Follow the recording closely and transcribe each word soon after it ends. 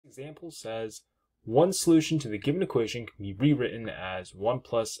Example says, one solution to the given equation can be rewritten as 1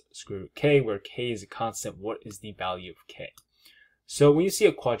 plus square root k, where k is a constant. What is the value of k? So when you see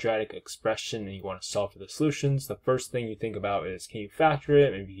a quadratic expression and you want to solve for the solutions, the first thing you think about is, can you factor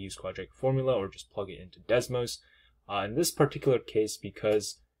it? Maybe you use quadratic formula or just plug it into Desmos. In this particular case,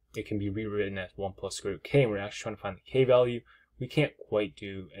 because it can be rewritten as 1 plus square root k, and we're actually trying to find the k value, we can't quite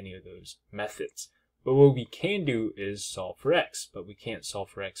do any of those methods. But what we can do is solve for x, but we can't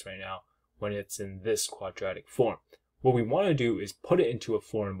solve for x right now when it's in this quadratic form. What we want to do is put it into a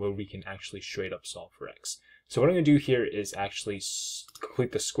form where we can actually straight up solve for x. So what I'm going to do here is actually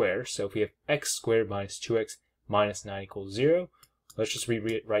complete the square. So if we have x squared minus 2x minus 9 equals 0, let's just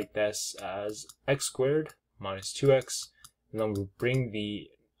rewrite this as x squared minus 2x, and then we'll bring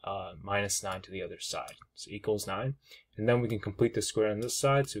the minus 9 to the other side, so equals 9. And then we can complete the square on this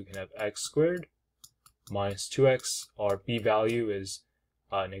side, so we can have x squared minus 2x. Our b value is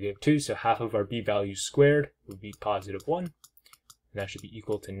negative 2, so half of our b value squared would be positive 1, and that should be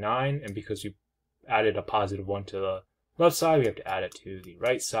equal to 9. And because we added a positive 1 to the left side, we have to add it to the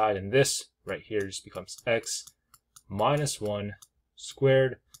right side, and this right here just becomes x minus 1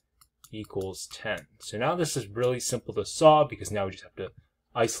 squared equals 10. So now this is really simple to solve, because now we just have to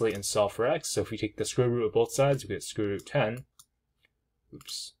isolate and solve for x. So if we take the square root of both sides, we get square root 10.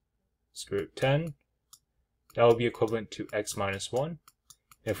 Square root 10. That will be equivalent to x minus 1. And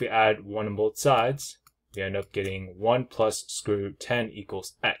if we add 1 on both sides, we end up getting 1 plus square root 10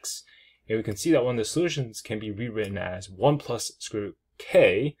 equals x. And we can see that one of the solutions can be rewritten as 1 plus square root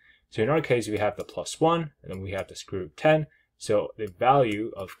k. So in our case, we have the plus 1, and then we have the square root 10. So the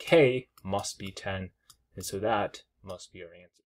value of k must be 10, and so that must be our answer.